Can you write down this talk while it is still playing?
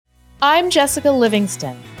I'm Jessica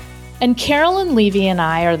Livingston, and Carolyn Levy and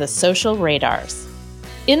I are the Social Radars.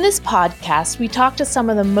 In this podcast, we talk to some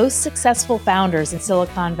of the most successful founders in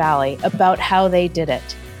Silicon Valley about how they did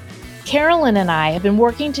it. Carolyn and I have been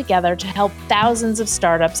working together to help thousands of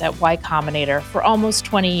startups at Y Combinator for almost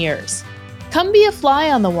 20 years. Come be a fly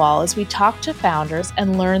on the wall as we talk to founders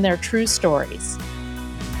and learn their true stories.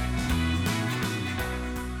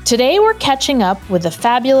 Today, we're catching up with the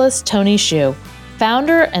fabulous Tony Xu,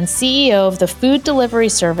 founder and CEO of the food delivery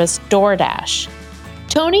service Doordash.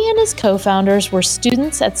 Tony and his co-founders were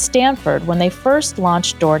students at Stanford when they first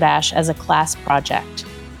launched Doordash as a class project.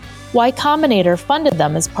 Y Combinator funded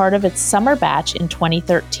them as part of its summer batch in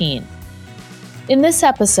 2013. In this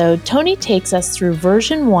episode, Tony takes us through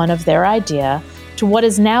version 1 of their idea to what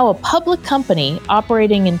is now a public company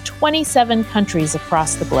operating in 27 countries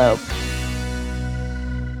across the globe.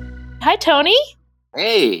 Hi, Tony.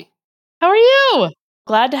 Hey. How are you?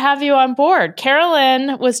 Glad to have you on board.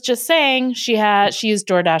 Carolyn was just saying she used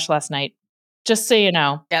Doordash last night, just so you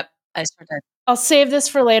know. Yep, I sure did. I'll save this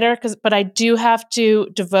for later, but I do have to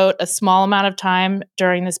devote a small amount of time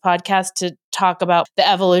during this podcast to talk about the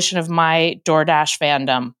evolution of my Doordash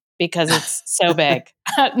fandom because it's so big.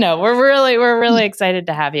 No, we're really excited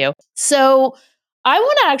to have you. So I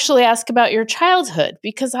want to actually ask about your childhood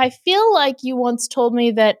because I feel like you once told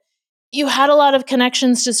me that you had a lot of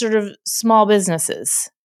connections to sort of small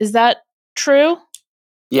businesses. Is that true?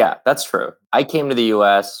 Yeah, that's true. I came to the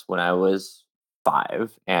US when I was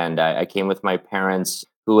 5, and I came with my parents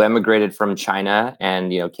who emigrated from China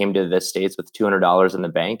and came to the States with $200 in the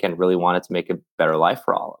bank and really wanted to make a better life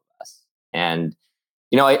for all of us. And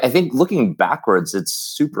I think looking backwards, it's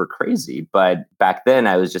super crazy. But back then,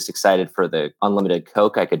 I was just excited for the unlimited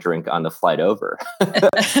Coke I could drink on the flight over.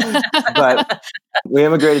 But we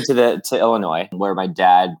immigrated to Illinois, where my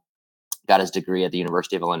dad got his degree at the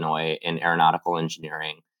University of Illinois in aeronautical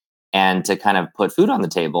engineering. And to kind of put food on the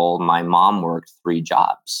table, my mom worked 3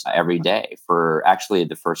 jobs every day for actually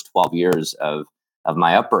the first 12 years of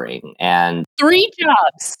my upbringing. And 3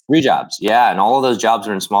 jobs? 3 jobs, yeah. And all of those jobs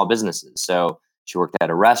are in small businesses. So she worked at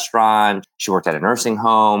a restaurant, she worked at a nursing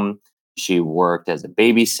home, she worked as a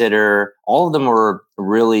babysitter. All of them were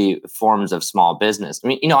really forms of small business. I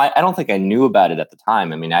mean, I don't think I knew about it at the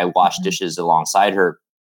time. I mean, I washed dishes alongside her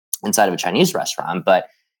inside of a Chinese restaurant. But,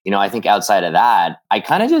 I think outside of that, I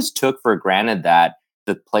kind of just took for granted that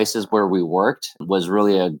the places where we worked was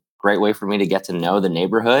really a great way for me to get to know the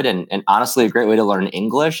neighborhood and honestly, a great way to learn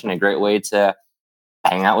English and a great way to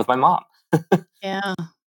hang out with my mom. Yeah.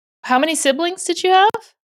 How many siblings did you have?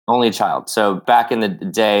 Only a child. So back in the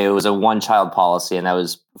day, it was a 1-child policy, and that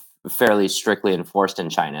was fairly strictly enforced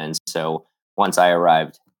in China. And so once I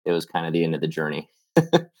arrived, it was kind of the end of the journey.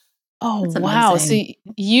 Oh, wow. So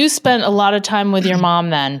you spent a lot of time with your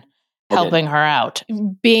mom then, helping her out.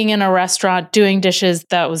 Being in a restaurant, doing dishes,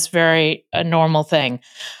 that was very a normal thing.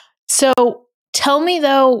 So tell me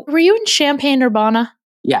though, were you in Champaign-Urbana?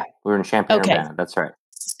 Yeah, we were in Champaign-Urbana. That's right.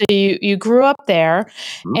 So you grew up there.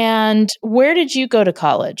 Mm-hmm. And where did you go to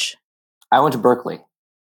college? I went to Berkeley.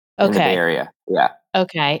 Okay. In the Bay Area. Yeah.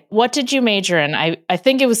 Okay. What did you major in? I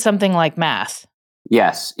think it was something like math.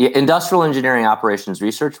 Yes. Industrial engineering operations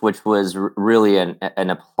research, which was really an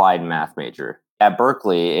applied math major. At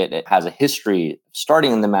Berkeley, it has a history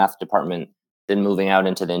starting in the math department, then moving out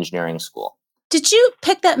into the engineering school. Did you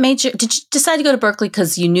pick that major? Did you decide to go to Berkeley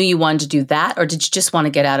because you knew you wanted to do that? Or did you just want to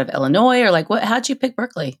get out of Illinois? Or how'd you pick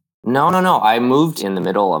Berkeley? No. I moved in the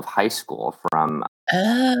middle of high school from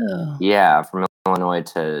Illinois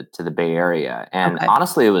to the Bay Area. And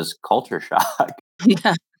honestly, it was culture shock.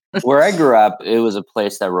 Yeah. Where I grew up, it was a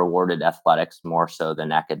place that rewarded athletics more so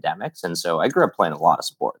than academics. And so I grew up playing a lot of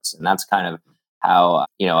sports. And that's kind of how,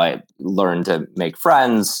 I learned to make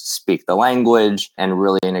friends, speak the language, and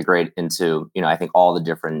really integrate into, I think all the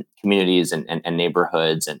different communities and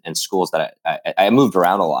neighborhoods and schools that I moved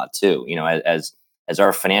around a lot too. As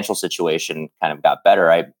our financial situation kind of got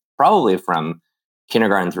better, I probably from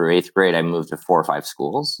kindergarten through 8th grade, I moved to 4 or 5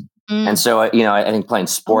 schools. And so, I think playing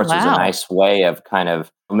sports was a nice way of kind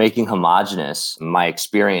of making homogenous my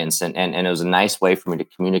experience. And it was a nice way for me to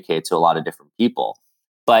communicate to a lot of different people.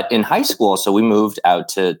 But in high school, so we moved out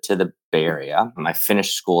to the Bay Area. I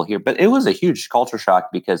finished school here, but it was a huge culture shock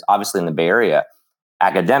because obviously in the Bay Area,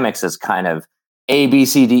 academics is kind of A, B,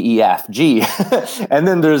 C, D, E, F, G. And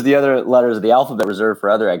then there's the other letters of the alphabet reserved for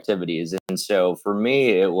other activities. And so for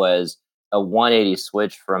me, it was a 180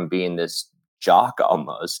 switch from being this jock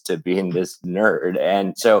almost to being this nerd.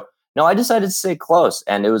 And so, no, I decided to stay close.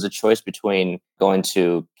 And it was a choice between going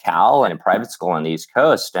to Cal and a private school on the East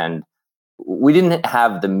Coast. And we didn't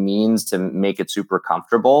have the means to make it super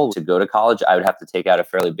comfortable to go to college. I would have to take out a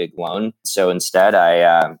fairly big loan. So instead,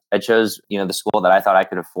 I chose the school that I thought I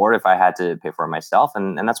could afford if I had to pay for it myself,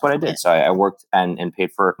 and that's what I did. So I worked and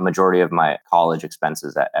paid for a majority of my college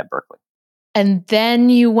expenses at Berkeley. And then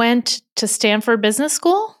you went to Stanford Business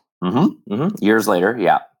School? Years later,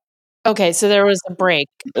 yeah. Okay, so there was a break.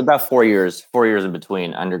 About 4 years in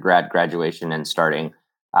between undergrad graduation and starting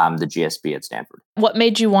the GSB at Stanford. What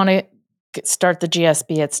made you want to start the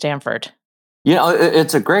GSB at Stanford?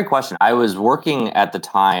 It's a great question. I was working at the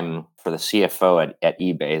time for the CFO at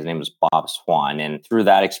eBay. His name was Bob Swan. And through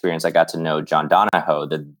that experience, I got to know John Donahoe,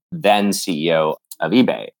 the then CEO of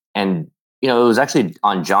eBay. And, it was actually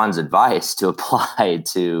on John's advice to apply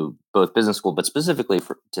to both business school, but specifically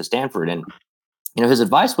to Stanford. And, his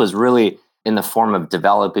advice was really in the form of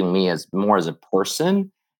developing me as a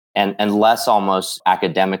person and less almost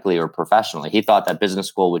academically or professionally. He thought that business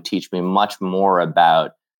school would teach me much more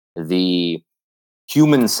about the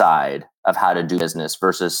human side of how to do business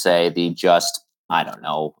versus, say, the just,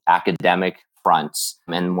 academic fronts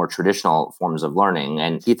and more traditional forms of learning.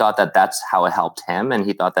 And he thought that that's how it helped him. And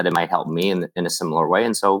he thought that it might help me in a similar way.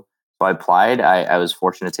 And so I applied. I was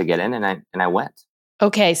fortunate to get in and I went.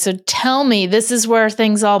 Okay, so tell me, this is where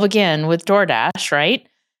things all begin with Doordash, right?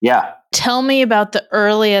 Yeah. Tell me about the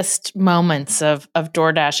earliest moments of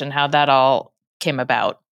Doordash and how that all came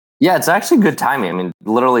about. Yeah, it's actually good timing. I mean,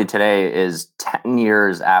 literally today is 10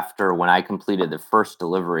 years after when I completed the first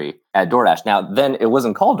delivery at Doordash. Now, then it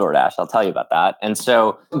wasn't called Doordash. I'll tell you about that. And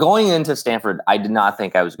so going into Stanford, I did not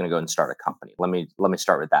think I was going to go and start a company. Let me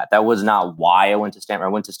start with that. That was not why I went to Stanford.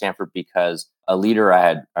 I went to Stanford because a leader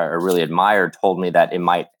I really admired told me that it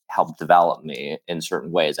might help develop me in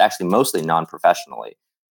certain ways, actually mostly non-professionally.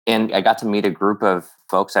 And I got to meet a group of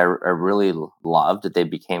folks I really loved. They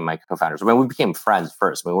became my co-founders. I mean, we became friends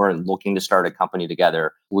first. We weren't looking to start a company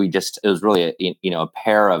together. It was really a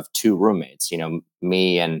pair of two roommates,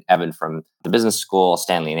 me and Evan from the business school,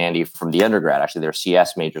 Stanley and Andy from the undergrad. Actually, they were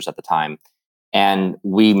CS majors at the time. And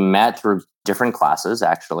we met through different classes,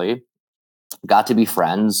 actually, got to be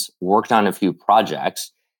friends, worked on a few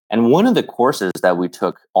projects. And one of the courses that we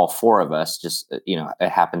took, all four of us, just, it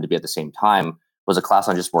happened to be at the same time, was a class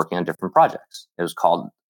on just working on different projects. I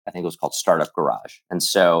think it was called Startup Garage. And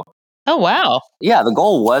so, oh, wow. Yeah, the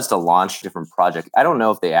goal was to launch different projects. I don't know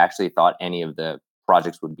if they actually thought any of the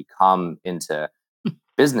projects would become into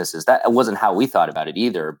businesses. That wasn't how we thought about it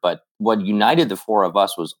either. But what united the four of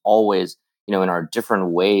us was always, in our different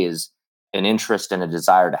ways, an interest and a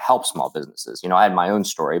desire to help small businesses. I had my own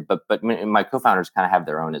story, but my co-founders kind of have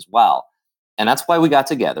their own as well. And that's why we got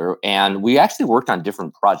together. And we actually worked on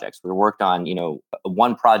different projects. We worked on,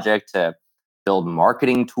 one project to build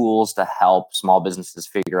marketing tools to help small businesses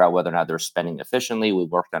figure out whether or not they're spending efficiently. We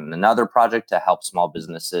worked on another project to help small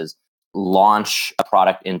businesses launch a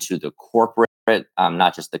product into the corporate,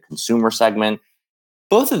 not just the consumer segment.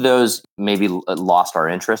 Both of those maybe lost our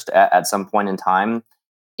interest at some point in time.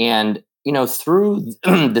 And through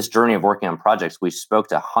this journey of working on projects, we spoke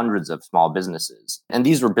to hundreds of small businesses. And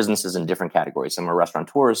these were businesses in different categories. Some were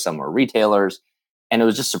restaurateurs, some were retailers. And it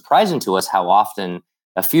was just surprising to us how often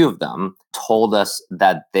a few of them told us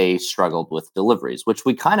that they struggled with deliveries, which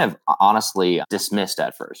we kind of honestly dismissed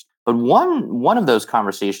at first. But one of those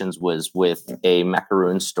conversations was with a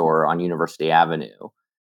macaroon store on University Avenue.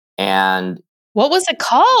 And what was it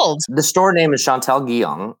called? The store name is Chantal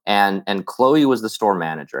Guillaume, and Chloe was the store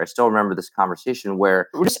manager. I still remember this conversation where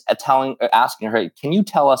we're just asking her, can you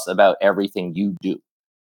tell us about everything you do?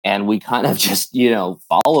 And we kind of just,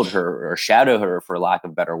 followed her or shadowed her, for lack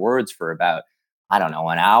of better words, for about, an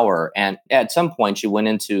hour. And at some point, she went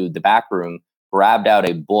into the back room, grabbed out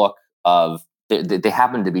a book of, they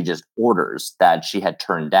happened to be just orders that she had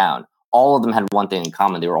turned down. All of them had one thing in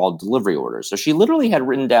common. They were all delivery orders. So she literally had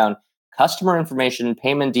written down customer information,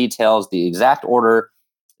 payment details, the exact order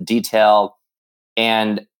detail,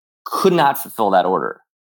 and could not fulfill that order,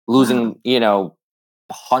 losing,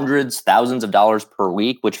 hundreds, thousands of dollars per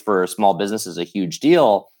week, which for a small business is a huge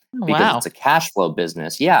deal because it's a cash flow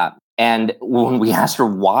business. Yeah. And when we asked her,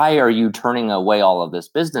 why are you turning away all of this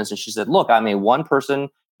business? And she said, look, I'm a one person,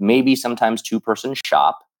 maybe sometimes two person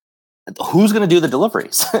shop. Who's going to do the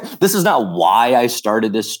deliveries? This is not why I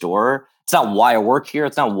started this store. It's not why I work here.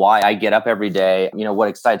 It's not why I get up every day. What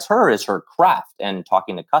excites her is her craft and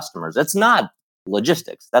talking to customers. It's not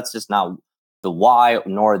logistics. That's just not the why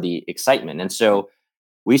nor the excitement. And so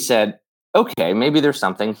we said, okay, maybe there's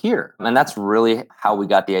something here. And that's really how we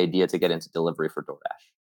got the idea to get into delivery for DoorDash.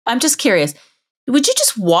 I'm just curious. Would you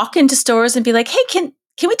just walk into stores and be like, hey, can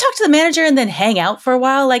we talk to the manager and then hang out for a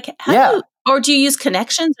while? Like, or do you use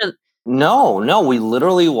connections? Or No, we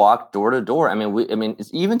literally walked door to door.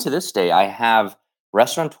 Even to this day, I have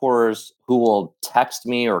restaurateurs who will text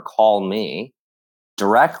me or call me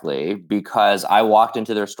directly because I walked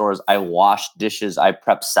into their stores, I washed dishes, I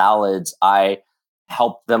prepped salads, I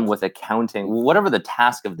helped them with accounting, whatever the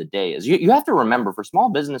task of the day is. You have to remember, for small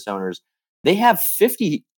business owners, they have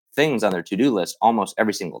 50 things on their to-do list almost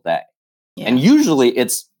every single day. Yeah. And usually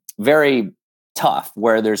it's very tough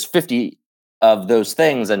where there's 50 of those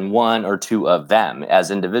things and one or two of them as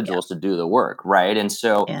individuals to do the work, right? And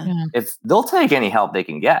so Yeah. if they'll take any help they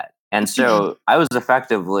can get. And so I was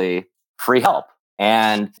effectively free help.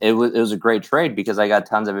 And it was a great trade because I got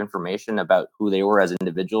tons of information about who they were as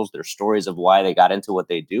individuals, their stories of why they got into what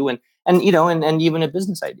they do, and even a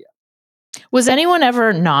business idea. Was anyone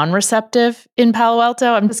ever non-receptive in Palo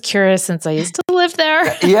Alto? I'm just curious since I used to live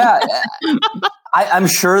there. Yeah, I'm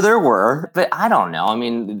sure there were, but I don't know. I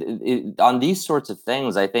mean, on these sorts of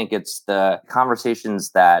things, I think it's the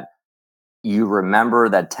conversations that you remember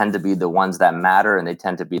that tend to be the ones that matter, and they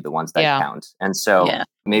tend to be the ones that count. And so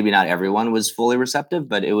maybe not everyone was fully receptive,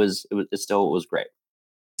 but it still was great.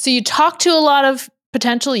 So you talked to a lot of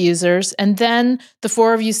potential users, and then the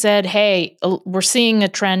four of you said, hey, we're seeing a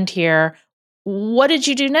trend here. What did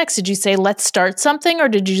you do next? Did you say, let's start something? Or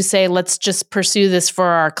did you say, let's just pursue this for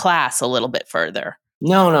our class a little bit further?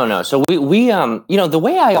 No. So we the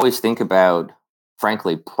way I always think about,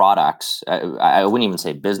 frankly, products, I wouldn't even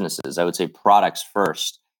say businesses, I would say products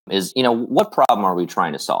first, is, what problem are we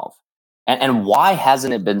trying to solve? And why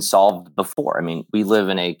hasn't it been solved before? I mean, we live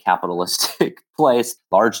in a capitalistic place,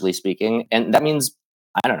 largely speaking, and that means,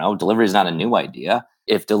 I don't know, delivery is not a new idea.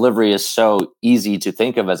 If delivery is so easy to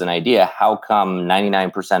think of as an idea, how come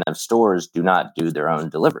 99% of stores do not do their own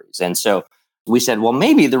deliveries? And so we said, well,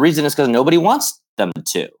 maybe the reason is because nobody wants them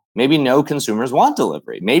to. Maybe no consumers want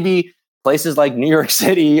delivery. Maybe places like New York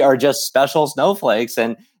City are just special snowflakes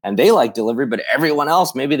and they like delivery, but everyone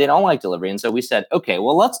else, maybe they don't like delivery. And so we said, okay,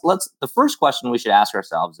 well, let's the first question we should ask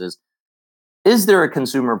ourselves is there a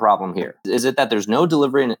consumer problem here? Is it that there's no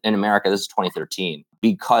delivery in America? This is 2013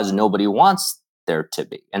 because nobody wants there to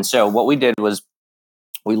be. And so what we did was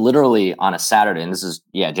we literally on a Saturday, and this is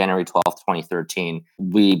January 12th, 2013,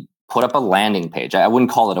 we put up a landing page. I wouldn't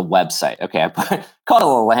call it a website. Okay, call it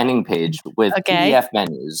a landing page with PDF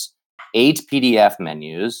menus, 8 PDF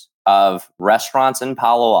menus of restaurants in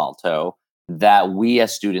Palo Alto that we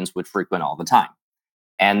as students would frequent all the time.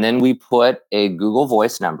 And then we put a Google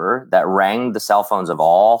Voice number that rang the cell phones of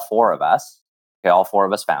all four of us, all four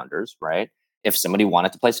of us founders, right? If somebody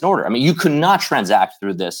wanted to place an order. I mean, you could not transact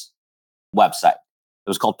through this website. It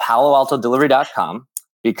was called paloaltodelivery.com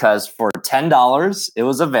because for $10, it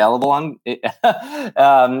was available on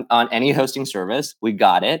any hosting service. We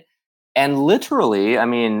got it. And literally, I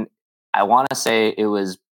mean, I want to say it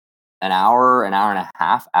was an hour and a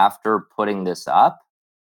half after putting this up,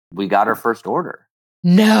 we got our first order.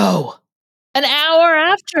 No. An hour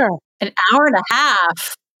after. An hour and a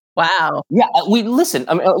half. Wow. Yeah, listen.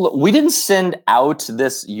 I mean, look, we didn't send out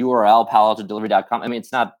this URL, paloaltodelivery.com. I mean,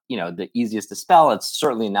 it's not, the easiest to spell. It's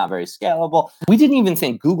certainly not very scalable. We didn't even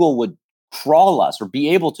think Google would crawl us or be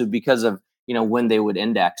able to because of, when they would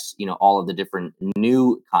index, all of the different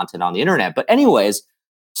new content on the internet. But anyways,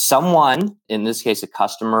 someone, in this case, a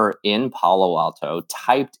customer in Palo Alto,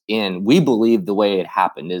 typed in, we believe the way it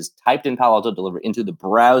happened is typed in Palo Alto Delivery into the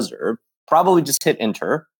browser, probably just hit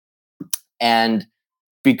enter. And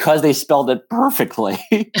because they spelled it perfectly,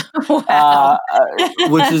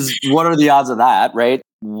 which is, what are the odds of that, right?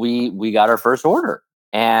 We got our first order,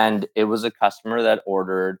 and it was a customer that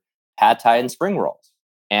ordered pad thai and spring rolls.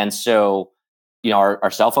 And so,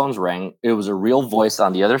 our cell phones rang. It was a real voice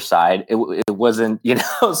on the other side. It wasn't,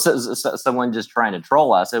 someone just trying to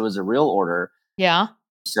troll us. It was a real order. Yeah.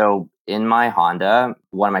 So in my Honda,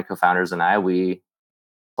 one of my co-founders and I, we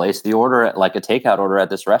placed the order, like a takeout order at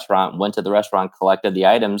this restaurant, went to the restaurant, collected the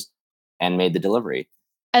items, and made the delivery.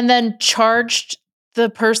 And then charged the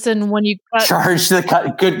person when you got... Charged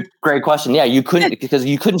the great question. Yeah, you couldn't, because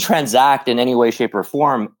you couldn't transact in any way, shape, or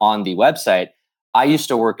form on the website. I used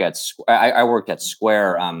to work at I worked at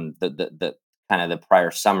Square the kind of the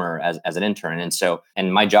prior summer as an intern,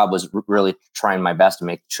 and my job was really trying my best to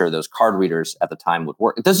make sure those card readers at the time would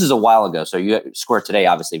work. This is a while ago, so Square today,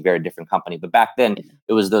 obviously, very different company, but back then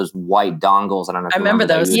it was those white dongles. I don't know if I remember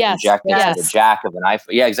those. Yes, the jack of an iPhone.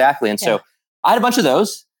 Yeah, exactly. And so I had a bunch of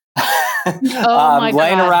those.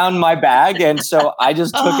 Laying around my bag, and so I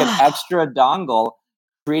just took an extra dongle,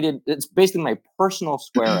 it's basically my personal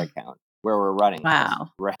Square account where we're running.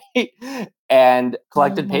 Wow. This, right? And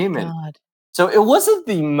collected payment. God. So it wasn't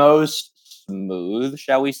the most smooth,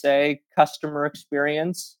 shall we say, customer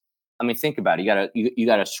experience. I mean, think about it. You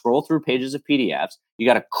gotta scroll through pages of PDFs. You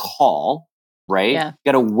gotta call, right? Yeah.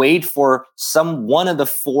 You gotta wait for one of the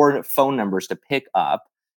 4 phone numbers to pick up.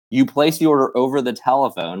 You place the order over the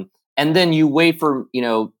telephone, and then you wait for,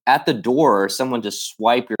 at the door, someone to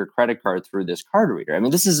swipe your credit card through this card reader. I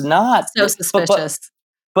mean, this is not So suspicious.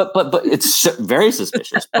 but it's very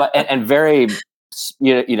suspicious, but and very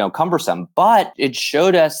cumbersome. But it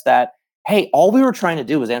showed us that, hey, all we were trying to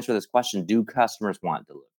do was answer this question: do customers want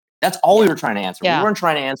delivery? That's all we were trying to answer. We weren't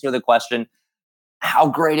trying to answer the question: how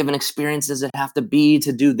great of an experience does it have to be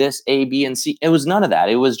to do this A, B, and C? It was none of that.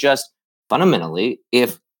 It was just fundamentally,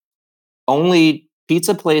 if only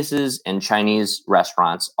pizza places and Chinese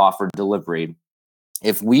restaurants offered delivery,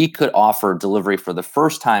 if we could offer delivery for the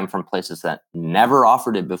first time from places that never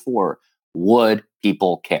offered it before, would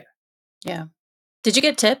people care? Yeah. Did you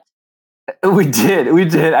get tipped? We did. We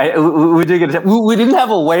did get a tip. We didn't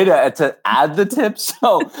have a way to add the tip,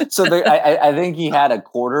 so I think he had a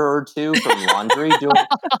quarter or two from laundry doing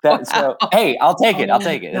that. So hey, I'll take it. It's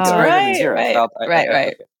greater than zero. Right. So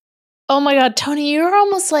Right. Oh my God, Tony, you're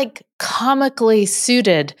almost like comically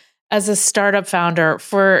suited as a startup founder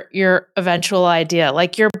for your eventual idea.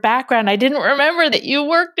 Like your background, I didn't remember that you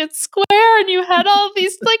worked at Square and you had all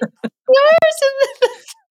these like squares.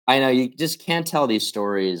 I know you just can't tell these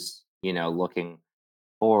stories, looking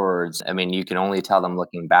forwards. I mean, you can only tell them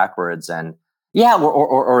looking backwards. And yeah,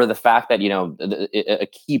 or the fact that, a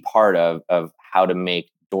key part of how to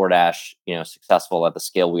make DoorDash, successful at the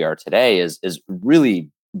scale we are today is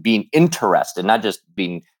really being interested, not just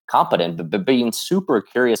being competent, but being super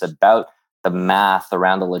curious about the math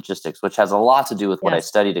around the logistics, which has a lot to do with what I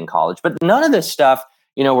studied in college. But none of this stuff,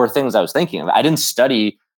 were things I was thinking of. I didn't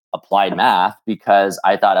study applied math because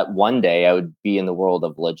I thought that one day I would be in the world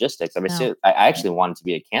of logistics. I mean, I actually wanted to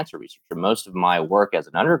be a cancer researcher. Most of my work as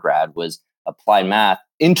an undergrad was applied math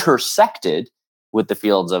intersected with the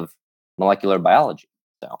fields of molecular biology.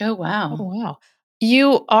 So. Oh, wow. Oh, wow.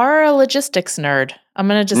 You are a logistics nerd. I'm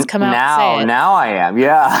going to just come out and say it. Now I am.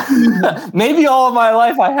 Yeah. Maybe all of my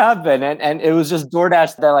life I have been. And it was just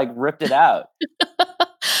DoorDash that like ripped it out.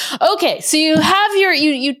 Okay. So you have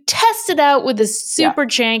you test it out with this super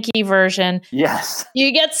janky version. Yes.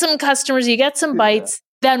 You get some customers, you get some bites.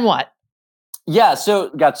 Then what? Yeah, so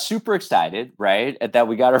got super excited, right, at that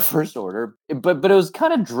we got our first order, but it was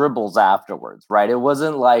kind of dribbles afterwards, right? It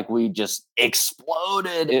wasn't like we just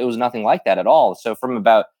exploded. It was nothing like that at all. So from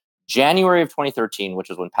about January of 2013,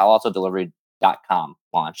 which is when PaloAltoDelivery.com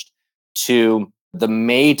launched, to the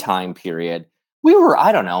May time period, we were,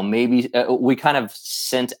 I don't know, maybe we kind of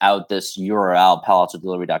sent out this URL,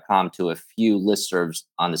 PaloAltoDelivery.com, to a few listservs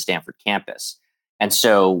on the Stanford campus. And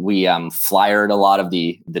so we flyered a lot of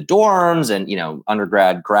the dorms and,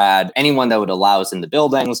 undergrad, grad, anyone that would allow us in the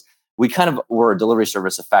buildings. We kind of were a delivery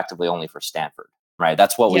service effectively only for Stanford, right?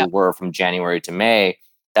 That's what we were from January to May.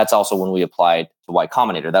 That's also when we applied to Y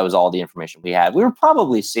Combinator. That was all the information we had. We were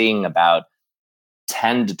probably seeing about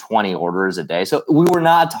 10 to 20 orders a day. So we were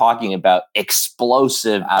not talking about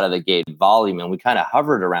explosive out of the gate volume, and we kind of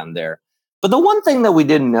hovered around there. But the one thing that we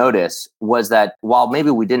didn't notice was that while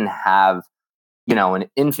maybe we didn't have an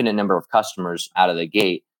infinite number of customers out of the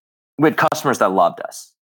gate, we had customers that loved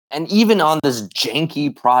us. And even on this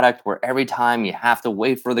janky product where every time you have to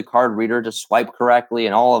wait for the card reader to swipe correctly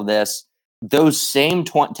and all of this, those same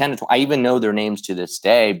 10 to 20, I even know their names to this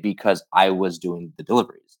day because I was doing the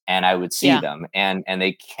deliveries and I would see them and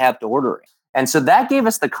they kept ordering. And so that gave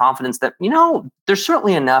us the confidence that, there's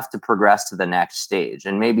certainly enough to progress to the next stage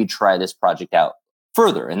and maybe try this project out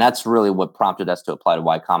further. And that's really what prompted us to apply to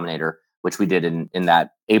Y Combinator, which we did in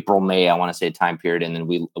that April, May, I want to say time period. And then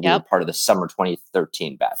we were part of the summer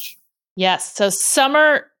 2013 batch. Yes. So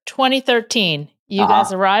summer 2013, you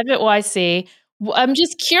guys arrived at YC. I'm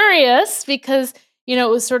just curious because, it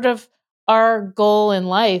was sort of our goal in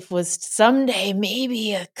life was someday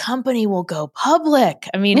maybe a company will go public.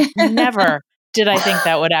 I mean, never did I think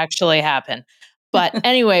that would actually happen. But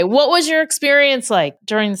anyway, what was your experience like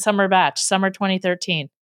during the summer batch, summer 2013?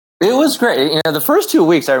 It was great. The first 2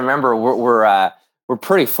 weeks I remember were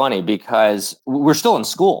pretty funny because we're still in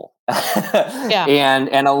school.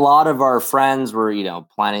 And a lot of our friends were,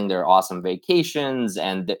 planning their awesome vacations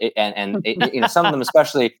and some of them,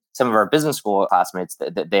 especially some of our business school classmates,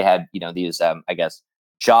 that they had, these, I guess,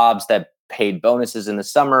 jobs that paid bonuses in the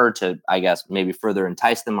summer to, I guess, maybe further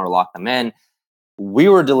entice them or lock them in. We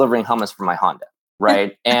were delivering hummus for my Honda.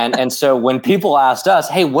 Right. And so when people asked us,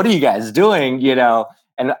 hey, what are you guys doing?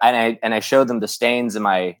 And I showed them the stains in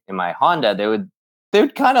my Honda, they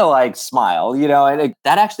would kind of like smile, and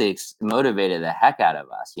that actually motivated the heck out of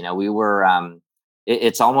us. We were,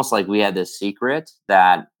 it's almost like we had this secret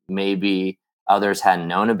that maybe others hadn't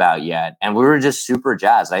known about yet. And we were just super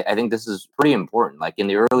jazzed. I think this is pretty important. Like in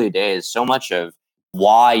the early days, so much of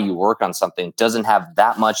why you work on something doesn't have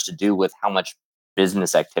that much to do with how much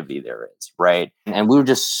business activity there is, right? And we were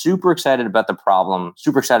just super excited about the problem,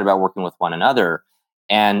 super excited about working with one another.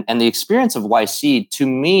 And the experience of YC to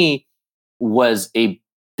me was a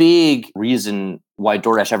big reason why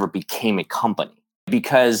DoorDash ever became a company.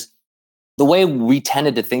 Because the way we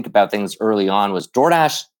tended to think about things early on was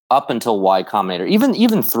DoorDash up until Y Combinator,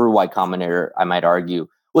 even through Y Combinator, I might argue,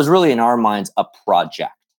 was really in our minds a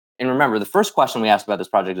project. And remember, the first question we asked about this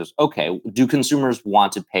project is, okay, do consumers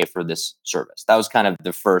want to pay for this service? That was kind of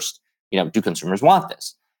the first, do consumers want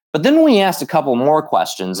this? But then we asked a couple more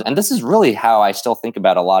questions, and this is really how I still think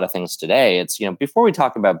about a lot of things today. It's, before we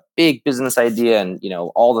talk about big business idea and,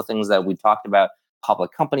 all the things that we talked about,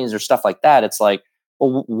 public companies or stuff like that, it's like,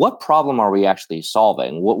 well, what problem are we actually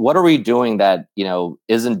solving? What are we doing that,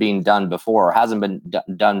 isn't being done before or hasn't been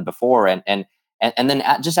done before? And then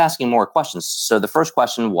just asking more questions. So the first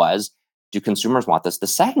question was, do consumers want this? The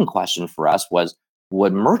second question for us was,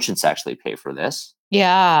 would merchants actually pay for this?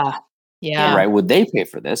 Yeah. Right. Would they pay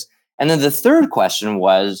for this? And then the third question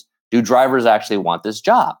was, do drivers actually want this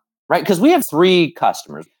job? Right. Because we have 3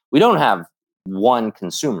 customers. We don't have one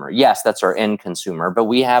consumer. Yes, that's our end consumer, but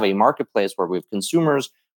we have a marketplace where we have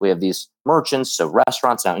consumers, we have these merchants, so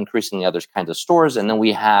restaurants, now increasingly other kinds of stores, and then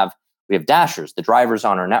we have dashers, the drivers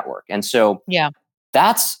on our network. And so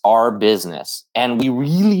that's our business. And we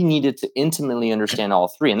really needed to intimately understand all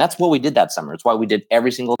 3. And that's what we did that summer. It's why we did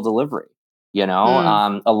every single delivery,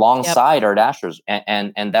 alongside our dashers.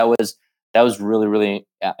 And that was really, really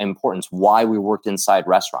important. It's why we worked inside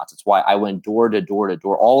restaurants. It's why I went door to door to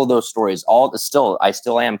door. All of those stories, I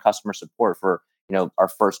still am customer support for, our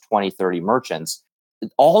first 20, 30 merchants.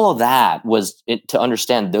 All of that was to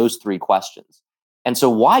understand those 3 questions. And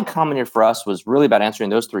so Y Combinator for us was really about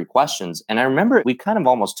answering those 3 questions. And I remember we kind of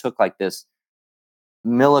almost took like this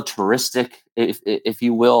militaristic, if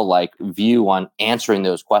you will, like view on answering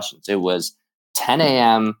those questions. It was 10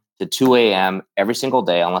 a.m. to 2 a.m. every single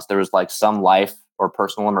day, unless there was like some life or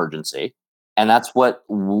personal emergency. And that's what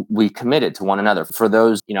we committed to one another for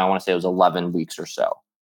those, I want to say it was 11 weeks or so,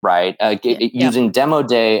 right? Using demo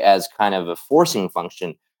day as kind of a forcing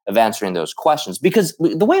function of answering those questions. Because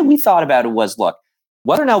the way we thought about it was, look,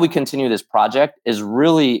 whether or not we continue this project is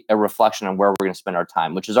really a reflection on where we're going to spend our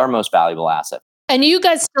time, which is our most valuable asset. And you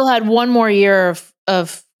guys still had one more year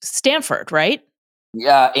of Stanford, right?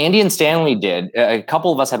 Yeah, Andy and Stanley did. A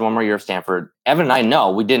couple of us had one more year of Stanford. Evan and I, no,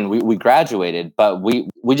 we didn't. We graduated, but we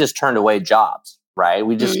just turned away jobs, right?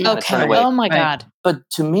 We just turned away. Oh my God. But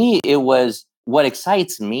to me, it was what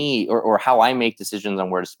excites me or how I make decisions on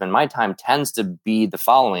where to spend my time tends to be the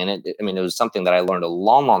following. It was something that I learned a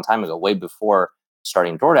long, long time ago, way before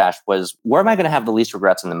starting DoorDash, was where am I going to have the least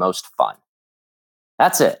regrets and the most fun?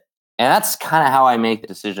 That's it. And that's kind of how I make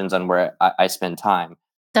decisions on where I spend time.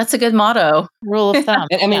 That's a good motto. Rule of thumb.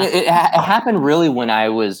 It happened really when I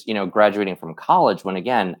was, graduating from college, when,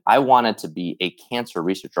 again, I wanted to be a cancer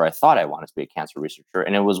researcher. I thought I wanted to be a cancer researcher.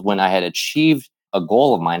 And it was when I had achieved a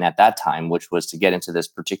goal of mine at that time, which was to get into this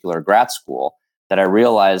particular grad school, that I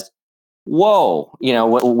realized, whoa,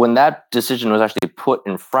 when that decision was actually put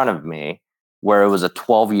in front of me, where it was a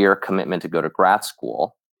 12-year commitment to go to grad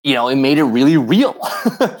school, it made it really real.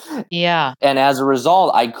 Yeah. And as a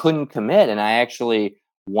result, I couldn't commit. And I actually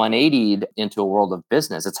 180'd into a world of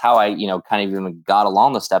business. It's how I, kind of even got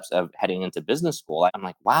along the steps of heading into business school. I'm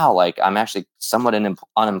like, wow, like I'm actually somewhat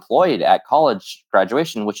unemployed at college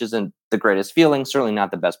graduation, which isn't the greatest feeling, certainly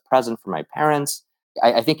not the best present for my parents.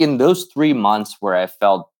 I think in those 3 months where I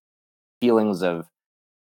felt feelings of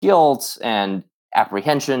guilt and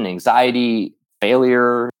apprehension, anxiety,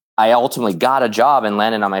 failure, I ultimately got a job and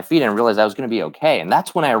landed on my feet and realized I was going to be okay. And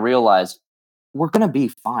that's when I realized we're going to be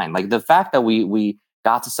fine. Like the fact that we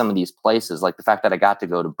got to some of these places, like the fact that I got to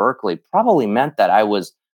go to Berkeley, probably meant that I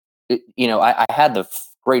was, I had the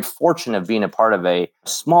great fortune of being a part of a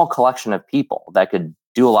small collection of people that could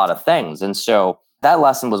do a lot of things. And so that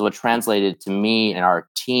lesson was what translated to me and our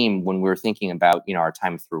team when we were thinking about, our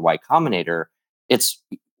time through Y Combinator. It's,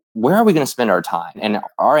 where are we going to spend our time? And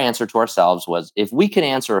our answer to ourselves was, if we can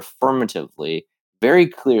answer affirmatively, very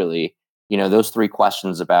clearly, those 3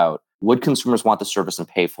 questions about, would consumers want the service and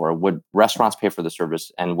pay for it? Would restaurants pay for the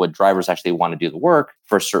service? And would drivers actually want to do the work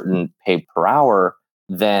for a certain pay per hour?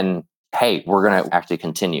 Then, hey, we're going to actually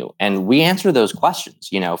continue. And we answer those questions,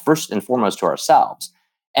 first and foremost to ourselves.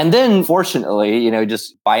 And then fortunately,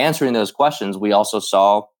 just by answering those questions, we also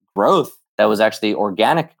saw growth that was actually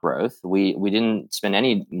organic growth. We didn't spend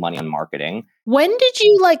any money on marketing. When did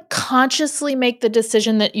you like consciously make the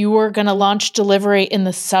decision that you were going to launch delivery in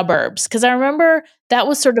the suburbs? Because I remember that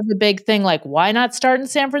was sort of the big thing, like, why not start in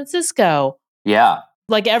San Francisco? Yeah.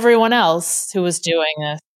 Like everyone else who was doing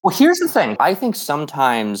this. Well, here's the thing. I think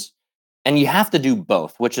sometimes, and you have to do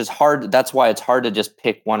both, which is hard. That's why it's hard to just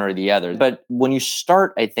pick one or the other. But when you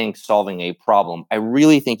start, I think, solving a problem, I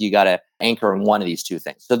really think you got to anchor in one of these two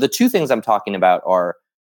things. So the two things I'm talking about are,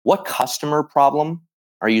 what customer problem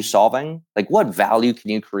are you solving? Like, what value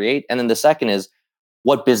can you create? And then the second is,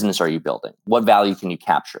 what business are you building? What value can you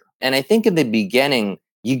capture? And I think in the beginning,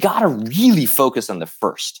 you got to really focus on the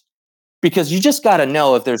first, because you just got to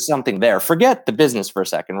know if there's something there. Forget the business for a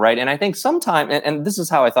second, right? And I think sometimes, and this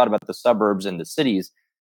is how I thought about the suburbs and the cities.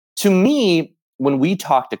 To me, when we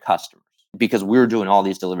talk to customers, because we were doing all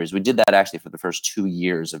these deliveries, we did that actually for the first 2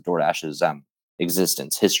 years of DoorDash's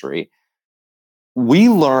existence history. We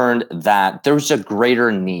learned that there's a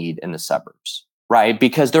greater need in the suburbs, right?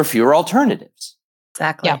 Because there are fewer alternatives.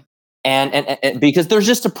 Exactly. Yeah. And because there's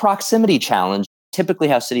just a proximity challenge. Typically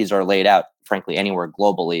how cities are laid out, frankly, anywhere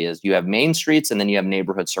globally, is you have main streets and then you have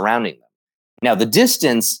neighborhoods surrounding them. Now, the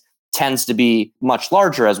distance tends to be much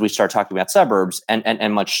larger as we start talking about suburbs,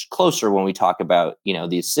 and much closer when we talk about,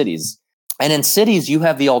 these cities. And in cities, you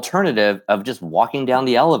have the alternative of just walking down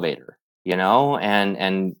the elevator,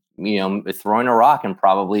 and throwing a rock and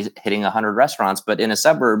probably hitting 100 restaurants. But in a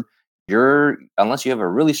suburb, unless you have a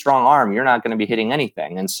really strong arm, you're not going to be hitting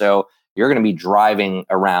anything. And so you're going to be driving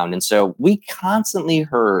around. And so we constantly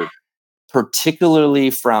heard, particularly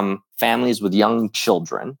from families with young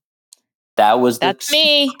children, That's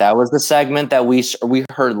me. That was the segment that we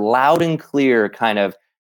heard loud and clear, kind of,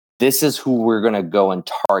 this is who we're going to go and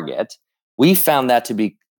target. We found that to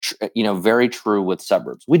be very true with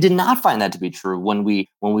suburbs. We did not find that to be true when we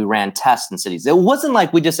ran tests in cities. It wasn't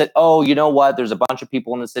like we just said, oh, you know what, there's a bunch of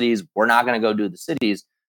people in the cities, we're not going to go do the cities.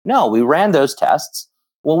 No, we ran those tests.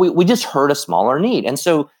 Well, we just heard a smaller need. And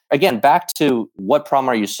so again, back to what problem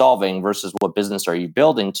are you solving versus what business are you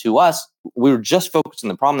building? To us, we were just focused on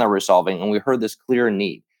the problem that we're solving, and we heard this clear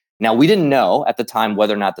need. Now, we didn't know at the time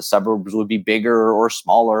whether or not the suburbs would be bigger or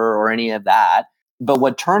smaller or any of that. But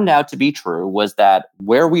what turned out to be true was that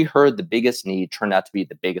where we heard the biggest need turned out to be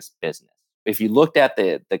the biggest business. If you looked at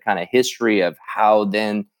the kind of history of how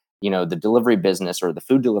then, the delivery business, or the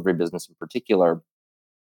food delivery business in particular,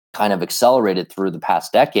 kind of accelerated through the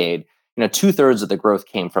past decade, 2/3 of the growth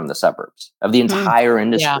came from the suburbs of the entire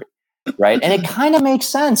industry, right? And it kind of makes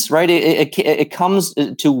sense, right? It comes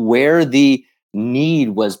to where the need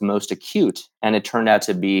was most acute, and it turned out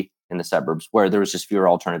to be in the suburbs where there was just fewer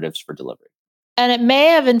alternatives for delivery. And it may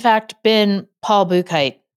have, in fact, been Paul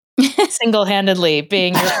Buchheit single-handedly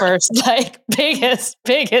being your first,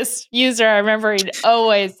 biggest user. I remember he'd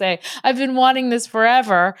always say, I've been wanting this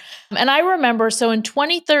forever. And I remember, so in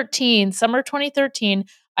 2013, summer 2013,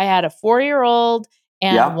 I had a 4-year-old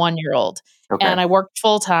and a 1-year-old. Okay. And I worked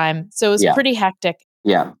full-time. So it was pretty hectic.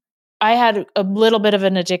 Yeah. I had a little bit of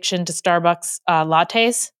an addiction to Starbucks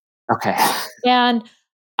lattes. Okay. And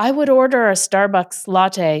I would order a Starbucks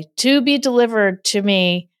latte to be delivered to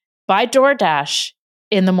me by DoorDash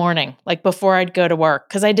in the morning, like before I'd go to work,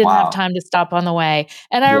 because I didn't have time to stop on the way.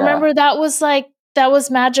 And I remember that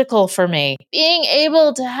was magical for me. Being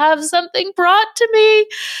able to have something brought to me,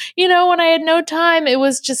 when I had no time, it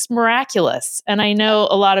was just miraculous. And I know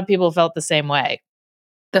a lot of people felt the same way.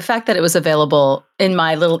 The fact that it was available in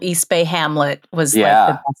my little East Bay hamlet was like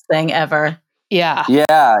the best thing ever. Yeah.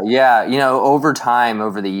 Yeah. Over time,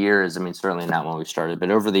 over the years, I mean, certainly not when we started, but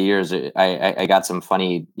over the years, I got some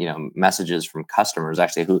funny, messages from customers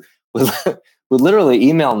actually who would literally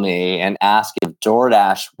email me and ask if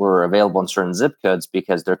DoorDash were available in certain zip codes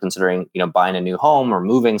because they're considering, buying a new home or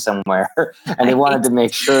moving somewhere, and they wanted to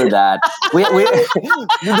make sure that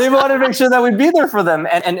they wanted to make sure that we'd be there for them.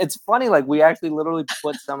 And it's funny, like we actually literally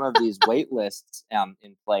put some of these wait lists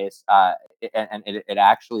in place, and it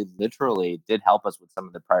actually literally did help us with some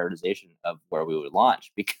of the prioritization of where we would launch,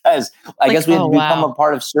 because I guess we had become a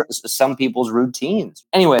part of some people's routines.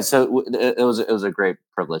 Anyway, so it was a great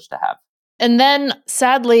privilege to have. And then,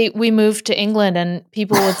 sadly, we moved to England, and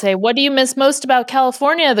people would say, what do you miss most about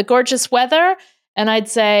California? The gorgeous weather? And I'd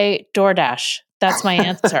say DoorDash. That's my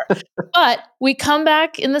answer. But we come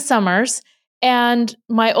back in the summers, and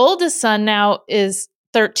my oldest son now is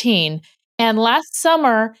 13. And last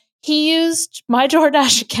summer, He used my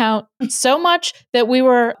DoorDash account so much that we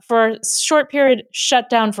were, for a short period, shut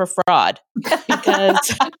down for fraud because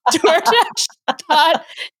DoorDash thought,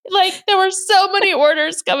 like, there were so many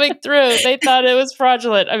orders coming through. They thought it was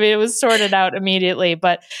fraudulent. I mean, it was sorted out immediately.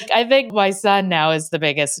 But I think my son now is the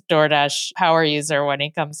biggest DoorDash power user when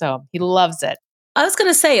he comes home. He loves it. I was going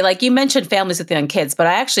to say, like, you mentioned families with young kids, but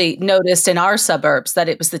I actually noticed in our suburbs that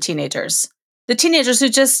it was the teenagers. The teenagers who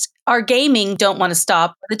just are gaming, don't want to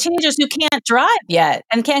stop. The teenagers who can't drive yet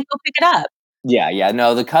and can't go pick it up. Yeah.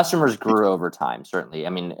 No, the customers grew over time, certainly.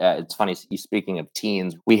 I mean, it's funny, speaking of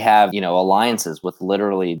teens, we have, alliances with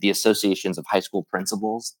literally the associations of high school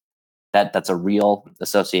principals. That's a real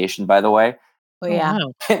association, by the way. Oh, yeah.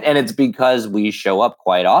 Wow. And it's because we show up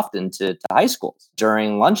quite often to high schools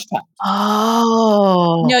during lunchtime.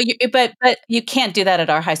 Oh. No, but you can't do that at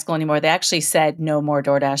our high school anymore. They actually said no more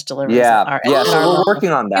DoorDash deliveries. Yeah. At So our we're level. working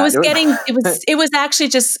on that. It was actually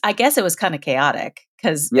just, I guess it was kind of chaotic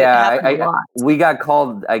because it Yeah, happened a lot. we got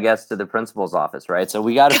called, I guess, to the principal's office, right? So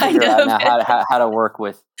we got to figure out now how to work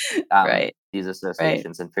with Right. these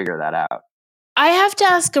associations and figure that out. I have to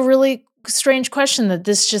ask a really strange question that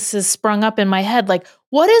this just has sprung up in my head. Like,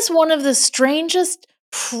 what is one of the strangest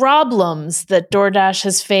problems that DoorDash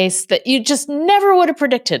has faced that you just never would have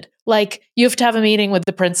predicted? Like, you have to have a meeting with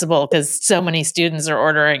the principal because so many students are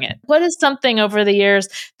ordering it. What is something over the years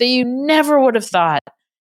that you never would have thought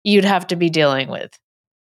you'd have to be dealing with?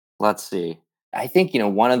 Let's see. I think,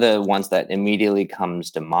 one of the ones that immediately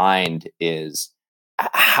comes to mind is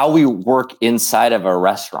how we work inside of a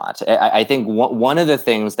restaurant. I think one of the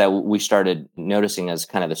things that we started noticing as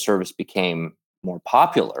kind of the service became more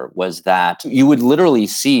popular was that you would literally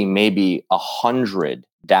see maybe 100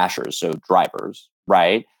 dashers, so drivers,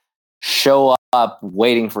 right, show up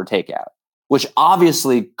waiting for takeout, which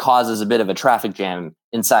obviously causes a bit of a traffic jam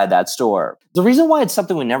inside that store. The reason why it's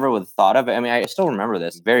something we never would have thought of, I mean, I still remember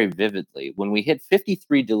this very vividly, when we hit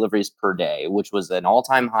 53 deliveries per day, which was an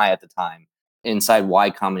all-time high at the time, inside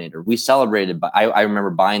Y Combinator. We celebrated, but I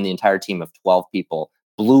remember buying the entire team of 12 people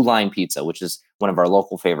Blue Line Pizza, which is one of our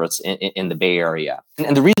local favorites in the Bay Area.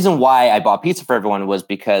 And the reason why I bought pizza for everyone was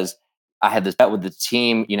because I had this bet with the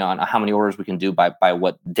team, on how many orders we can do by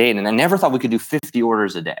what date. And I never thought we could do 50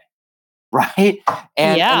 orders a day. Right.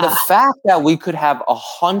 And the fact that we could have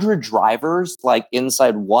 100 drivers like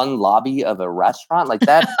inside one lobby of a restaurant, like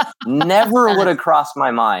that never would have crossed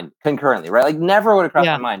my mind concurrently. Right. Like never would have crossed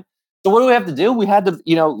my mind. So what do we have to do? We had to,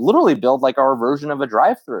 literally build like our version of a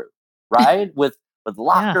drive-through, right? with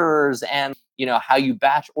lockers and, how you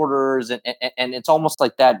batch orders. And it's almost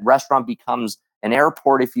like that restaurant becomes an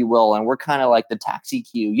airport, if you will. And we're kind of like the taxi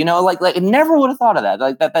queue, like I never would have thought of that.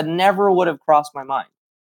 Like that never would have crossed my mind.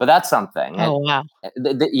 But that's something. Oh, wow.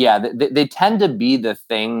 They tend to be the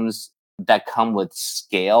things that come with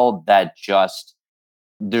scale that just,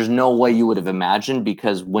 there's no way you would have imagined,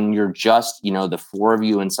 because when you're just, the four of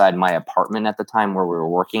you inside my apartment at the time where we were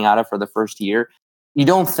working out of for the first year, you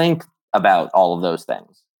don't think about all of those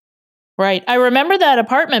things. Right. I remember that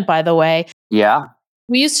apartment, by the way. Yeah.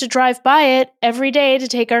 We used to drive by it every day to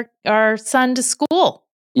take our son to school.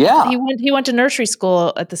 Yeah. He went to nursery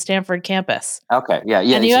school at the Stanford campus. Okay. Yeah.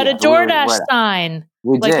 And you had a DoorDash sign.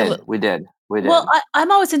 We did. Well,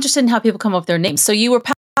 I'm always interested in how people come up with their names. So you were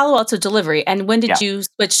Palo Alto Delivery. And when did you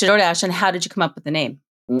switch to DoorDash, and how did you come up with the name?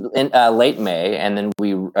 In late May, and then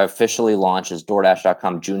we officially launched as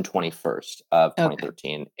DoorDash.com June 21st of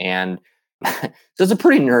 2013. And so it's a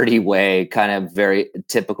pretty nerdy way, kind of very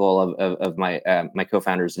typical of my my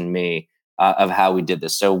co-founders and me, of how we did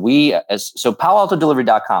this. So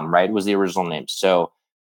PaloAltoDelivery.com, right, was the original name. So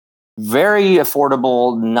very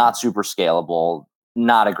affordable, not super scalable,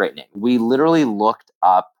 not a great name. We literally looked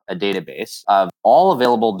up a database of all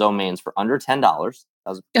available domains for under $10. That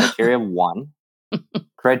was criteria 1.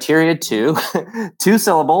 Criteria 2, 2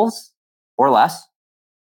 syllables or less.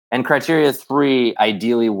 And criteria 3,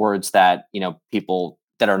 ideally words that, people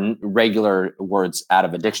that are regular words out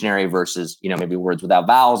of a dictionary versus, maybe words without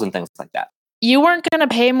vowels and things like that. You weren't going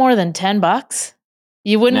to pay more than $10?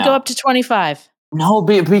 You wouldn't go up to 25? No,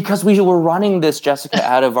 because we were running this, Jessica,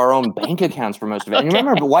 out of our own bank accounts for most of it. And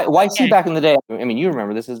remember, YC back in the day, I mean, you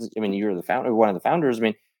remember this you're the founder, one of the founders. I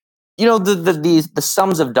mean, the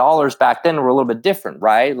sums of dollars back then were a little bit different,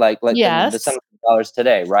 right? Like yes. the sums of dollars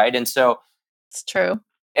today, right? And so it's true.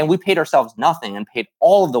 And we paid ourselves nothing and paid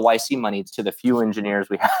all of the YC money to the few engineers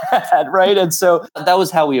we had, right? And so that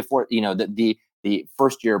was how we afford, the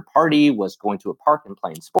first year party was going to a park and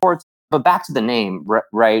playing sports. But back to the name,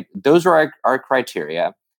 right? Those are our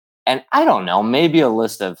criteria. And I don't know, maybe a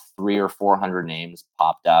list of 300 or 400 names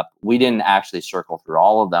popped up. We didn't actually circle through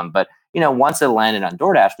all of them, but once it landed on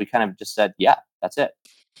DoorDash, we kind of just said, yeah, that's it.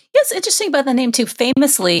 It's interesting about the name too.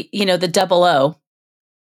 Famously, the double O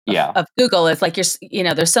Yeah. of Google is like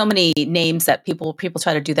there's so many names that people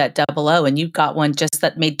try to do that double O, and you got one just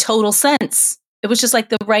that made total sense. It was just like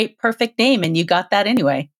the right, perfect name, and you got that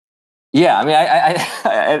anyway. Yeah, I mean,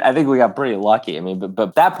 I think we got pretty lucky. I mean,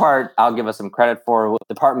 but that part I'll give us some credit for.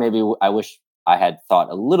 The part maybe I wish I had thought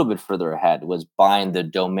a little bit further ahead was buying the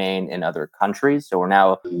domain in other countries. So we're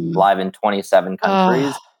now live in 27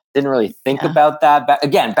 countries. Didn't really think about that.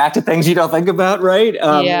 Again, back to things you don't think about, right?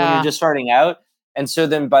 When you're just starting out. And so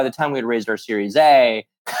then by the time we had raised our Series A,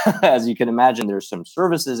 as you can imagine, there's some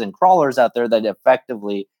services and crawlers out there that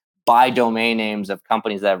effectively buy domain names of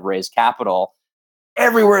companies that have raised capital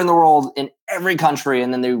everywhere in the world, in every country,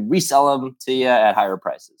 and then they resell them to you at higher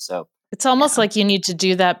prices. So it's almost like you need to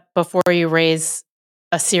do that before you raise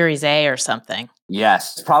a Series A or something.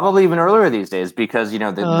 Yes, probably even earlier these days because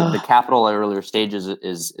the capital at earlier stages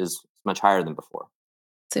is much higher than before.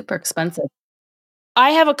 Super expensive.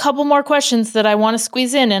 I have a couple more questions that I want to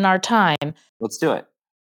squeeze in our time. Let's do it.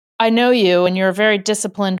 I know you, and you're a very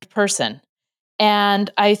disciplined person. And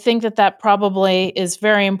I think that probably is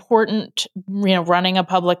very important, running a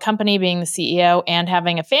public company, being the CEO, and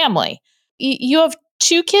having a family. You have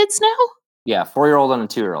 2 kids now? Yeah, 4-year-old and a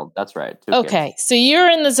 2-year-old. That's right. 2 Okay, kids. so you're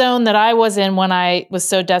in the zone that I was in when I was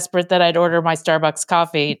so desperate that I'd order my Starbucks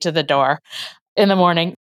coffee to the door in the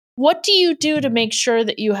morning. What do you do to make sure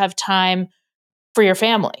that you have time for your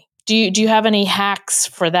family? Do you have any hacks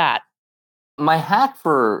for that? My hack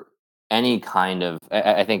for any kind of,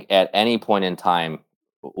 I think at any point in time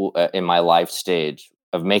in my life stage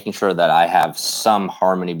of making sure that I have some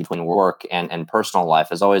harmony between work and personal life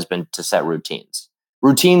has always been to set routines.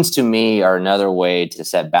 Routines to me are another way to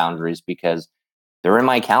set boundaries because they're in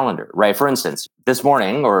my calendar, right? For instance, this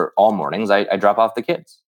morning or all mornings, I drop off the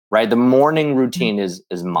kids, right? The morning routine is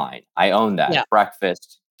mine. I own that. Yeah.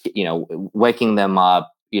 Breakfast, waking them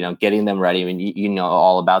up, getting them ready. I mean, you know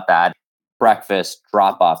all about that. Breakfast,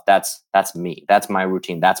 drop off. That's me. That's my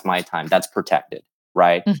routine. That's my time. That's protected,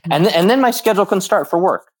 right? Mm-hmm. And then my schedule can start for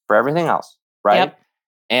work, for everything else, right? Yep.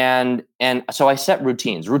 And so I set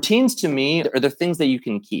routines. Routines to me are the things that you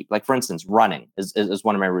can keep. Like for instance, running is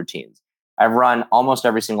one of my routines. I've run almost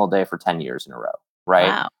every single day for 10 years in a row, right?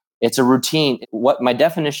 Wow. It's a routine. What my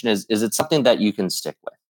definition is it's something that you can stick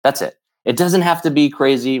with. That's it. It doesn't have to be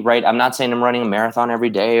crazy, right? I'm not saying I'm running a marathon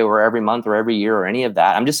every day or every month or every year or any of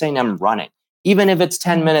that. I'm just saying I'm running. Even if it's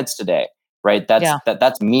 10 minutes today, right?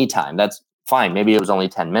 That's me time. That's fine. Maybe it was only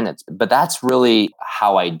 10 minutes, but that's really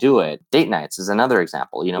how I do it. Date nights is another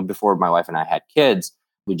example. Before my wife and I had kids,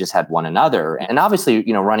 we just had one another. And obviously,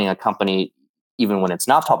 running a company, even when it's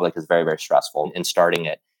not public, is very, very stressful in starting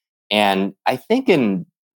it. And I think in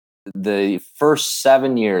the first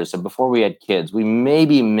 7 years, so before we had kids, we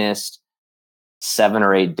maybe missed 7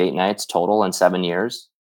 or 8 date nights total in 7 years.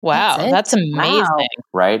 Wow, that's amazing. Wow.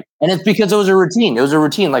 Right. And it's because it was a routine. It was a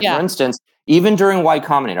routine. Like, Yeah. for instance, even during Y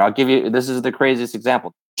Combinator, I'll give you, this is the craziest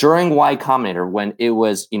example. During Y Combinator, when it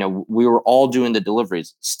was, we were all doing the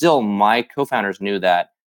deliveries, still my co-founders knew that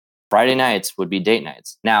Friday nights would be date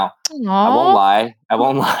nights. Now, I won't lie.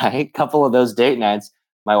 A couple of those date nights,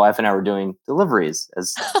 my wife and I were doing deliveries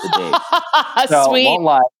as the date. So Sweet. won't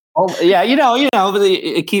lie. Oh, yeah, but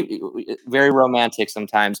it keep very romantic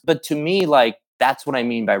sometimes. But to me, like, that's what I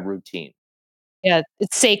mean by routine. Yeah,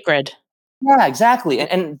 it's sacred. Yeah, exactly.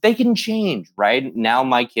 And they can change, right? Now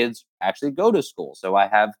my kids actually go to school. So I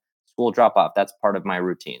have school drop off. That's part of my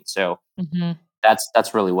routine. So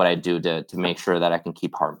that's really what I do to make sure that I can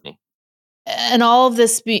keep harmony. And all of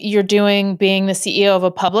this you're doing being the CEO of a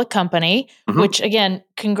public company, which again,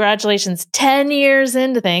 congratulations, 10 years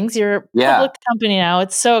into things. You're a public company now.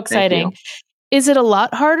 It's so exciting. Is it a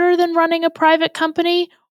lot harder than running a private company,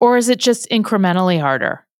 or is it just incrementally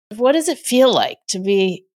harder? What does it feel like to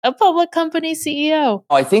be a public company CEO?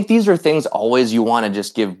 I think these are things always you want to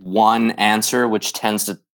just give one answer, which tends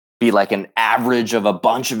to be like an average of a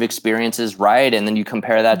bunch of experiences, right? And then you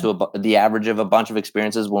compare that to the average of a bunch of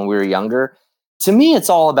experiences when we were younger. To me,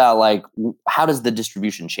 it's all about like, how does the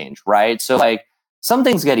distribution change, right? So like some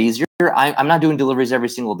things get easier. I'm not doing deliveries every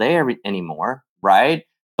single day anymore, right?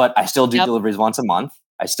 But I still do deliveries once a month.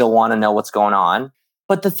 I still want to know what's going on.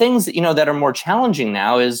 But the things that are more challenging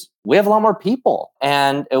now is we have a lot more people,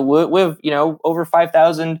 and we have over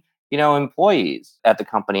 5,000 employees at the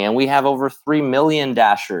company, and we have over 3 million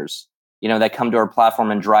Dashers that come to our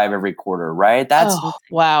platform and drive every quarter. Right? That's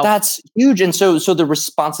wow. That's huge. And so the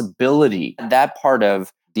responsibility, that part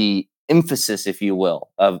of the emphasis, if you will,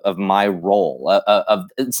 of my role.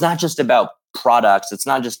 It's not just about products. It's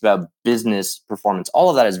not just about business performance. All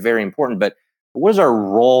of that is very important, but what is our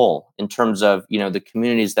role in terms of, the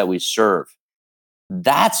communities that we serve?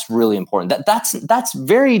 That's really important. That's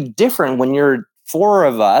very different when you're four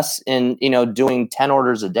of us in, doing 10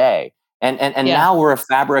 orders a day. And Yeah. now we're a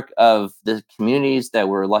fabric of the communities that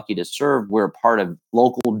we're lucky to serve. We're a part of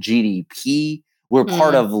local GDP. We're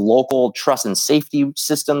part of local trust and safety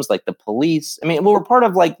systems like the police. I mean, we're part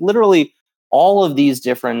of like literally all of these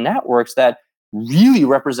different networks that really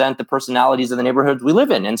represent the personalities of the neighborhoods we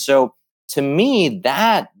live in. And so to me,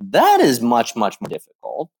 that is much, much more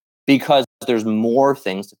difficult because there's more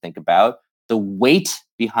things to think about. The weight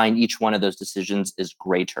behind each one of those decisions is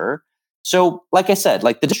greater. So, like I said,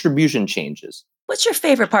 like the distribution changes. What's your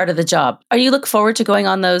favorite part of the job? Are you look forward to going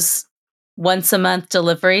on those once a month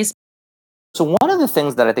deliveries? So one of the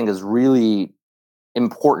things that I think is really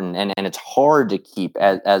important and it's hard to keep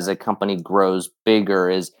as a company grows bigger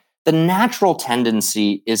is the natural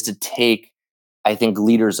tendency is to take, I think,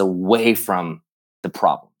 leaders away from the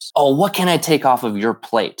problems. Oh, what can I take off of your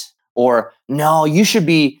plate? Or no, you should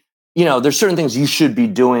be, there's certain things you should be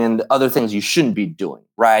doing and other things you shouldn't be doing,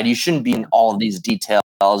 right? You shouldn't be in all of these details.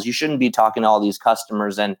 You shouldn't be talking to all these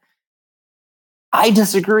customers. And I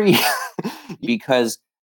disagree because,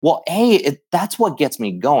 well, A, that's what gets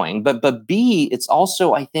me going. But B, it's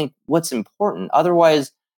also, I think, what's important.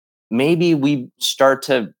 Otherwise, maybe we start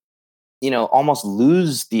to, almost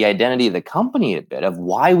lose the identity of the company a bit of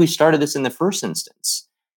why we started this in the first instance.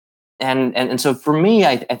 And so for me,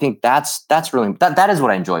 I think that's really, that is what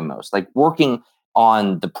I enjoy most, like working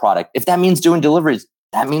on the product. If that means doing deliveries,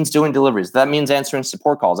 that means doing deliveries. That means answering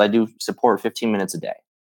support calls. I do support 15 minutes a day.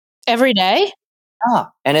 Every day? Yeah.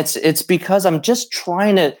 And it's because I'm just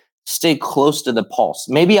trying to stay close to the pulse.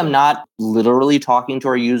 Maybe I'm not literally talking to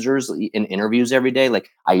our users in interviews every day. Like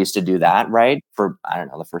I used to do that, right? For, I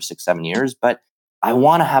don't know, the first 6-7 years, but I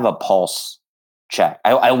want to have a pulse check.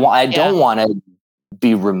 I don't want to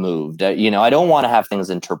be removed. I don't want to have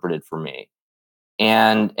things interpreted for me.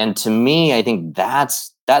 And to me, I think that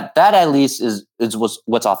at least is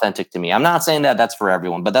what's authentic to me. I'm not saying that that's for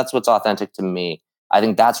everyone, but that's what's authentic to me. I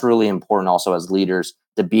think that's really important also as leaders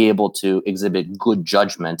to be able to exhibit good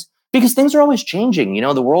judgment because things are always changing.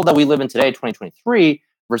 The world that we live in today, 2023,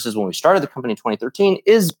 versus when we started the company in 2013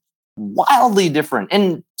 is wildly different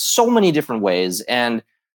in so many different ways. And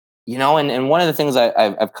and one of the things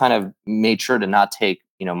I've kind of made sure to not take,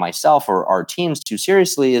 myself or our teams too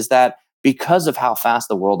seriously is that because of how fast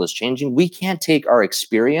the world is changing, we can't take our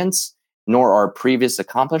experience nor our previous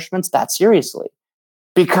accomplishments that seriously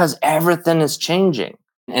because everything is changing.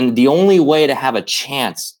 And the only way to have a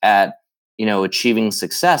chance at, achieving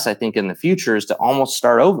success, I think in the future is to almost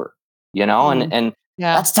start over, and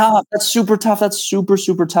Yeah. that's tough. That's super tough. That's super,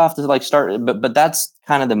 super tough to like start. But that's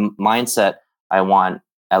kind of the mindset I want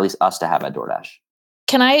at least us to have at Doordash.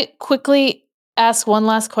 Can I quickly ask one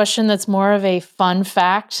last question that's more of a fun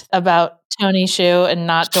fact about Tony Xu and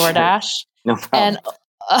not DoorDash? No problem. And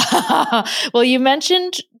well, you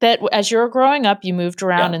mentioned that as you were growing up, you moved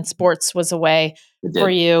around and sports was a way for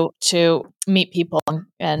you to meet people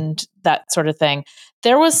and that sort of thing.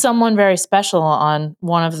 There was someone very special on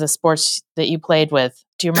one of the sports that you played with.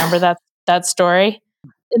 Do you remember that story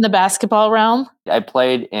in the basketball realm? I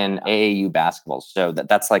played in AAU basketball, so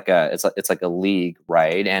that's like it's like a league,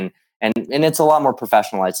 right? And it's a lot more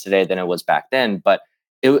professionalized today than it was back then, but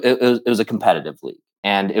it was a competitive league.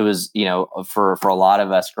 And it was, for a lot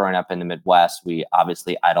of us growing up in the Midwest, we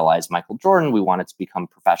obviously idolized Michael Jordan. We wanted to become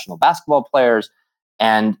professional basketball players.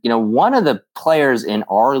 And, one of the players in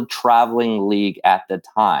our traveling league at the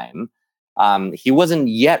time, he wasn't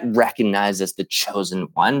yet recognized as the chosen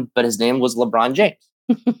one, but his name was LeBron James.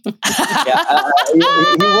 He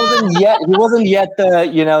wasn't yet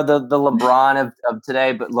the the LeBron of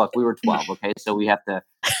today, but look, we were 12. Okay. So we have to,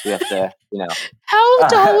 How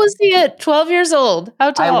tall was he at 12 years old?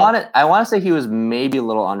 How tall? I want to say he was maybe a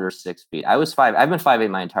little under 6 feet. I was 5. I've been 5'8"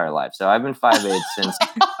 my entire life. So I've been 5'8" since,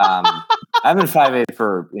 I've been 5'8"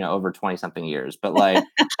 for, over 20 something years, but like,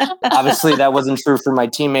 obviously that wasn't true for my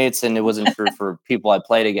teammates and it wasn't true for people I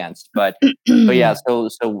played against, but yeah, so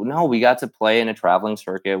no, we got to play in a traveling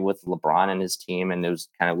circuit with LeBron and his team. And it was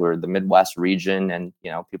kind of, we're the Midwest region and,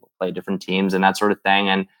 people play different teams and that sort of thing.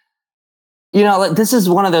 And, like, this is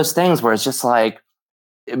one of those things where it's just like,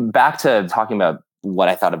 back to talking about what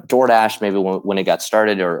I thought of DoorDash, maybe when it got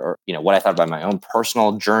started or what I thought about my own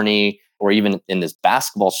personal journey, or even in this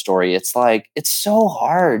basketball story, it's like, it's so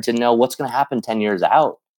hard to know what's going to happen 10 years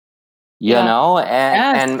out,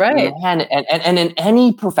 and right. man, and in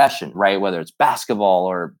any profession, right? Whether it's basketball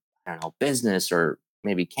or I don't know, business or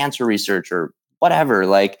maybe cancer research or whatever.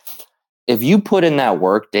 Like if you put in that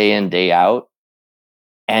work day in, day out,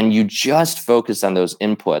 and you just focus on those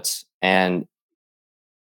inputs, and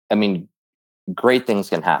I mean, great things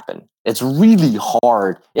can happen. It's really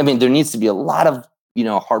hard. I mean, there needs to be a lot of,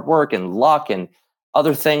 hard work and luck and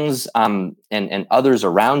other things, and others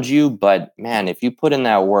around you. But man, if you put in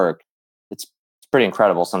that work, it's pretty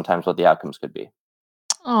incredible sometimes what the outcomes could be.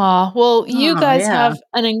 Aw, well, you guys have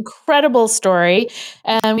an incredible story,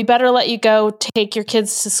 and we better let you go take your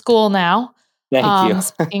kids to school now. Thank you.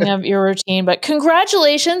 Speaking of your routine, but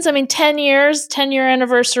congratulations. I mean, 10 year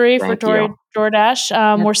anniversary for Thank you.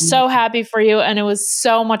 Doordash. We're so happy for you, and it was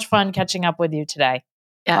so much fun catching up with you today.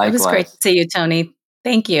 Yeah, Likewise. It was great to see you, Tony.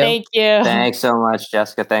 Thank you. Thank you. Thanks so much,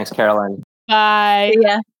 Jessica. Thanks, Carolyn. Bye. See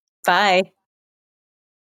ya. Bye.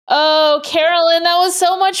 Oh, Carolyn, that was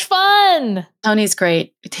so much fun. Tony's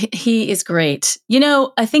great. He is great.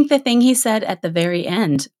 I think the thing he said at the very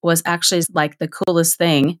end was actually like the coolest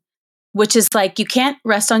thing, which is like, you can't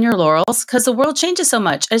rest on your laurels because the world changes so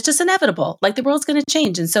much. It's just inevitable. Like the world's going to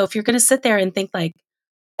change. And so if you're going to sit there and think like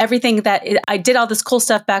everything that I did all this cool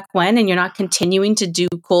stuff back when, and you're not continuing to do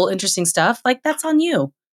cool, interesting stuff, like that's on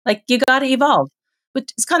you. Like you got to evolve, which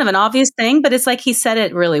is kind of an obvious thing, but it's like he said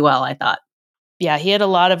it really well, I thought. Yeah, he had a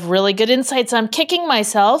lot of really good insights. I'm kicking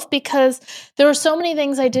myself because there were so many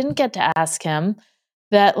things I didn't get to ask him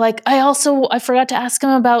that like, I forgot to ask him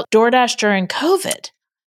about Doordash during COVID.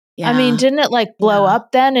 Yeah. I mean, didn't it like blow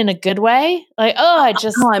up then in a good way? Like,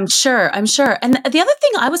 I'm sure. And the other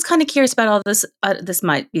thing I was kind of curious about all this, this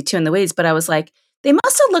might be too in the weeds, but I was like, they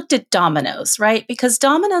must have looked at Domino's, right? Because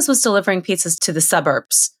Domino's was delivering pizzas to the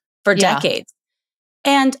suburbs for decades.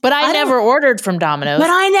 But I never ordered from Domino's. But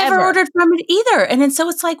I never ordered from it either. And then so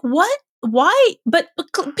it's like, what? Why? But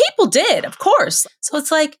people did, of course. So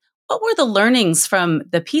it's like, what were the learnings from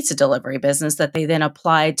the pizza delivery business that they then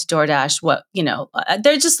applied to Doordash?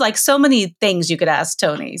 There's just like so many things you could ask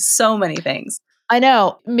Tony. So many things. I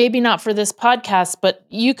know, maybe not for this podcast, but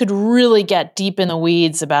you could really get deep in the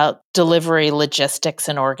weeds about delivery logistics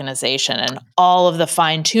and organization and all of the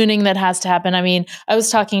fine tuning that has to happen. I mean, I was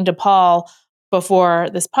talking to Paul before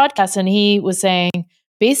this podcast, and he was saying,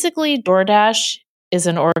 basically, Doordash is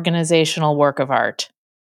an organizational work of art.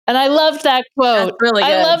 And I loved that quote. That's really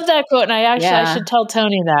good. I love that quote. And I should tell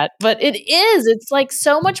Tony that. But it is. It's like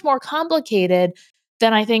so much more complicated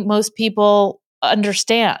than I think most people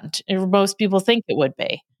understand, or most people think it would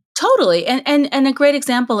be. Totally. And a great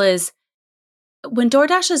example is when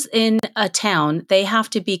Doordash is in a town, they have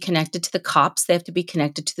to be connected to the cops. They have to be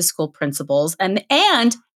connected to the school principals. And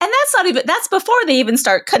that's before they even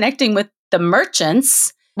start connecting with the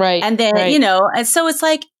merchants. Right. And then, and so it's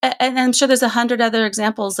like, and I'm sure there's 100 other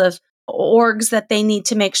examples of orgs that they need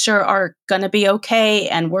to make sure are going to be okay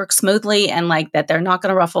and work smoothly, and like that they're not going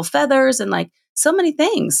to ruffle feathers, and like so many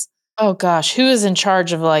things. Oh gosh, who is in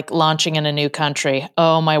charge of like launching in a new country?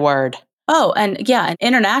 Oh my word. Oh, and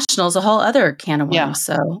international is a whole other can of worms. Yeah.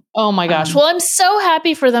 So, oh my gosh. Well, I'm so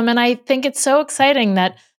happy for them. And I think it's so exciting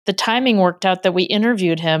that the timing worked out that we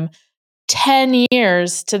interviewed him 10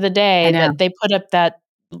 years to the day that they put up that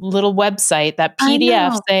little website, that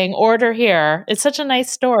PDF saying order here. It's such a nice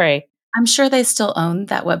story. I'm sure they still own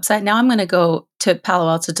that website. Now I'm going to go to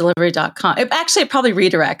paloaltodelivery.com. It probably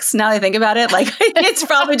redirects. Now that I think about it, like it's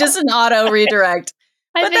probably just an auto redirect.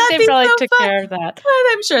 I think they probably took care of that.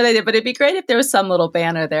 I'm sure they did, but it'd be great if there was some little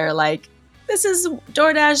banner there like, this is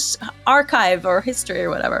Doordash archive or history or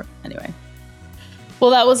whatever. Anyway. Well,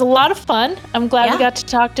 that was a lot of fun. I'm glad we got to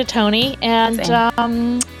talk to Tony, and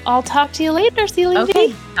I'll talk to you later. See you later.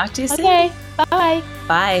 Okay. Talk to you soon. Okay. Bye.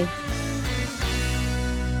 Bye.